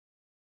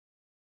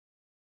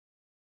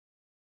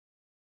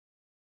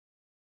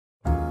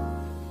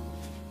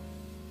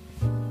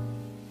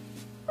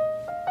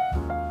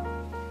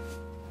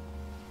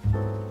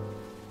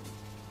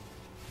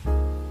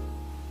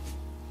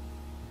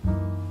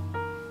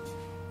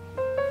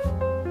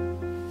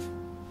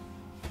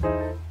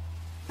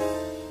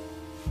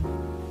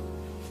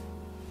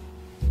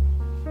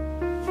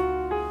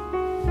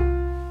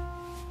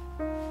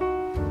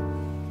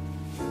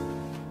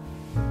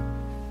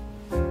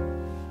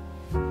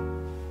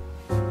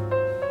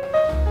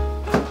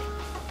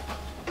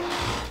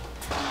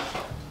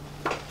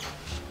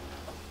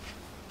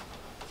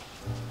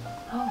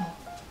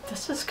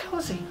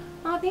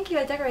you.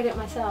 I decorated it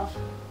myself.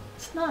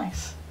 It's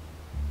nice.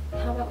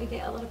 How about we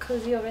get a little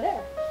cozy over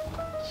there?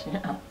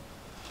 Yeah.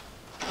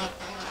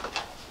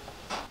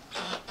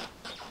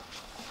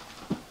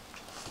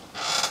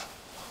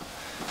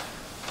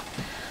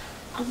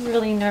 I'm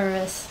really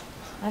nervous.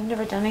 I've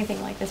never done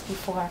anything like this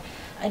before.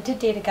 I did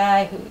date a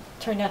guy who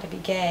turned out to be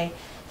gay,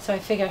 so I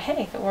figured,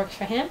 hey, if it works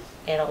for him,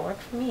 it'll work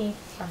for me.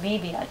 Or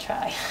maybe I'd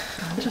try.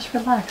 Just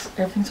relax.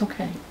 Everything's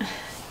okay.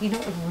 You know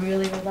what would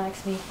really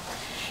relax me?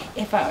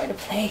 If I were to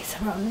play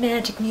some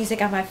romantic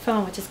music on my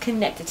phone, which is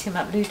connected to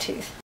my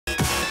Bluetooth.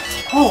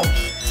 Oh,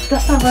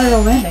 that's not very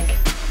romantic.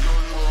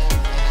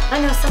 I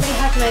know somebody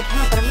hacked my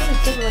account, but I'm really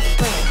digging what's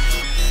playing.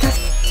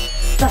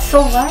 That's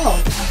so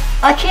loud.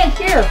 I can't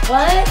hear.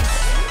 What?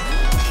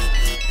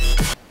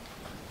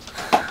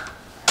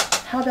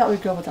 How about we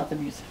go without the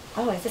music?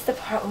 Oh, is this the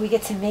part where we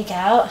get to make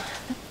out?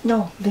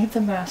 No, leave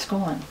the mask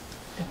on.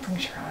 It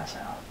brings your eyes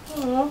out.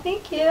 Oh,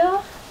 thank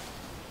you.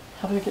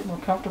 How do we get more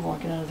comfortable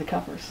and get out of the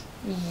covers?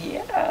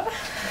 Yeah.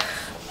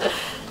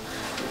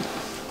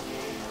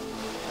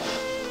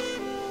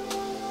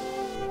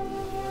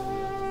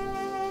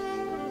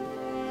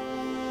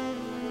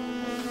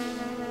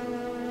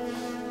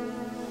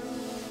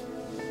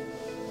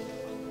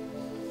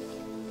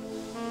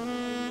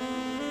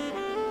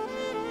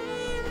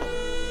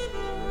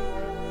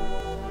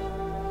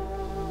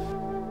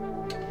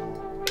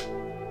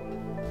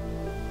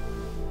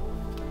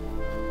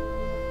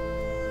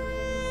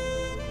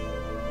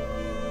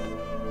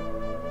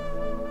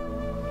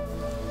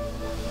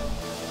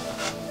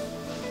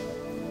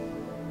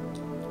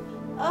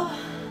 Oh,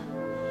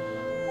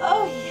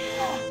 oh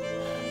yeah,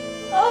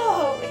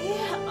 oh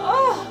yeah,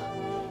 oh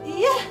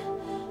yeah,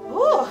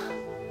 oh,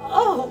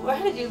 oh,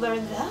 where did you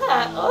learn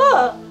that?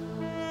 Oh,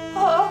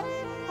 oh,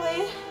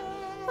 wait,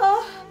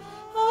 oh,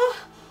 oh,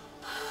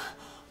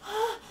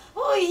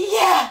 oh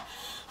yeah,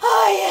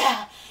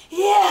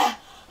 yeah,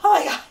 oh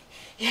my God,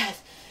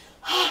 yes,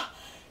 oh,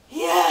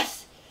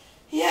 yes,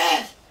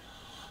 yes.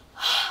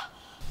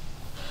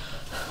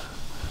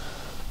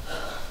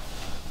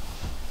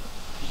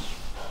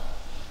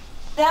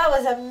 That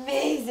was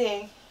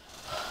amazing.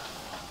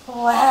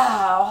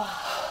 Wow.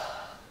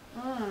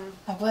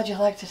 I'm glad you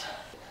liked it.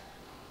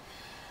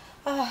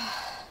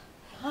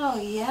 Oh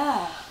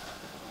yeah.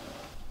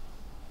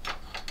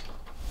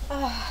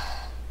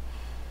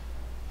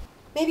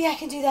 Maybe I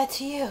can do that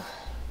to you.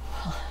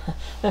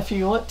 If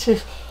you want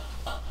to.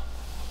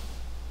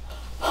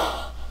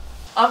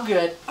 I'm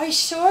good. Are you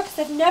sure? Because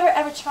I've never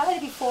ever tried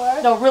it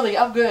before. No, really,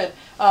 I'm good.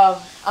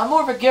 I'm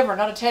more of a giver,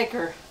 not a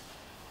taker.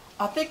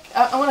 I think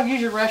I want to use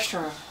your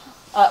restroom.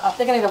 I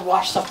think I need to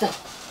wash something.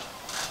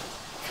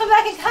 Come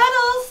back and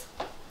cuddles.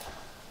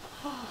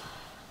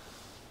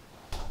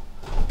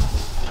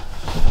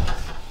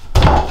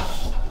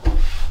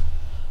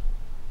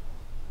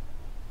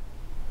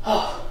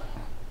 Oh,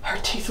 her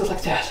teeth look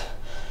like that.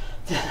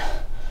 Then,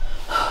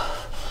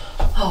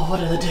 oh, what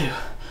did I do?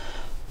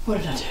 What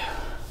did I do?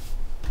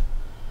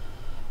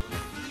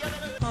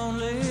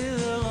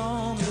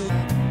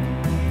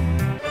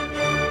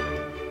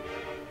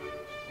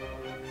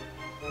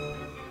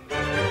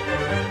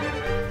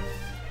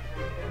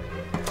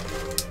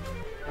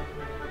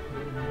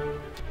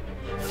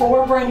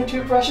 Four brand new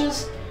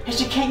toothbrushes, and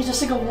she can't use a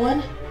single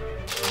one?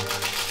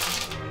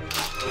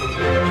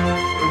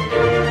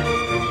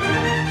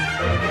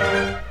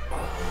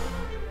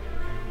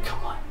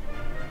 Come on.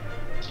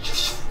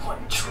 Just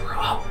one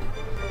drop.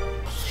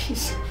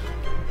 Please.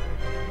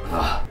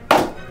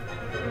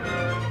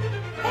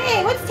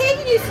 Hey, what's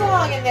taking you so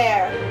long in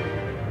there?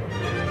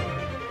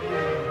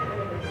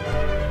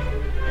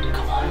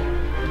 Come on.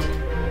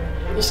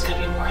 There's gotta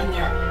be more in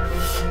there.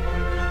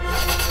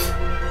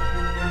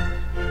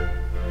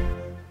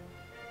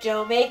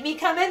 Don't make me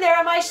come in there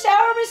on my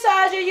shower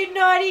massager, you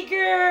naughty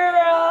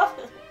girl.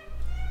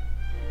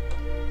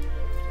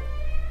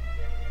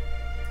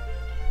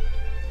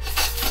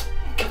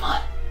 Come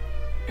on.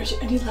 Is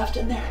there any left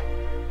in there?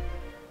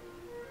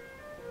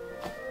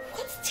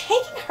 What's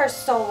taking her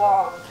so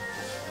long?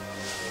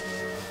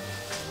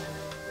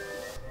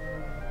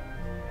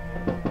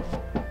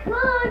 Come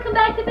on, come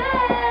back to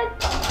bed.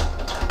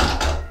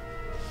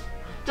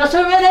 Just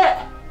a minute.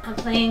 I'm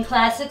playing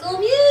classical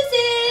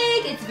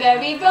music. It's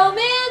very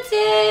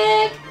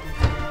romantic.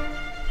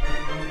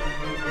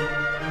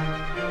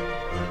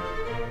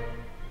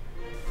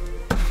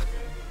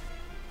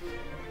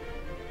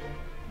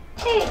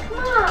 Hey, come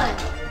on.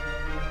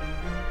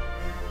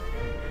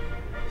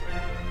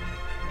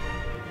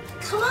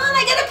 Come on,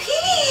 I gotta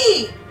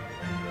pee.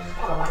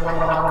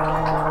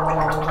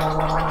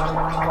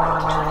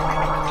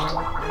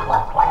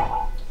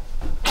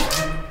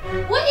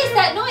 What is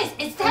that noise?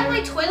 Is that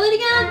my toilet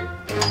again?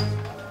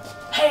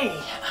 Hey,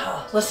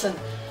 listen,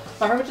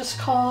 my roommate just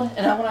called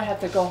and I want to have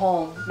to go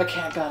home. My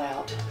cat got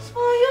out. Oh,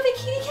 you have a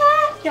kitty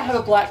cat? Yeah, I have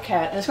a black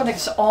cat and it's going to take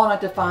us all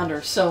night to find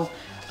her, so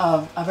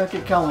I better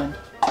get going.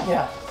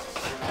 Yeah.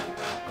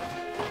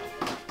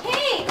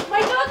 Hey,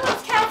 my dog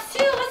loves cats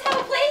too. Let's have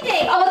a play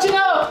date. I'll let you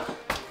know.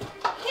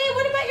 Hey,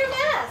 what about your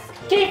mask?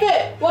 Keep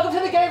it. Welcome to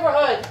the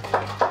neighborhood.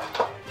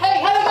 Hey.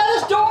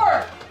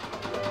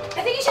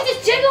 you should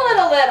just jiggle it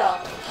a little.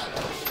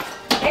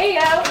 There you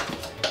go.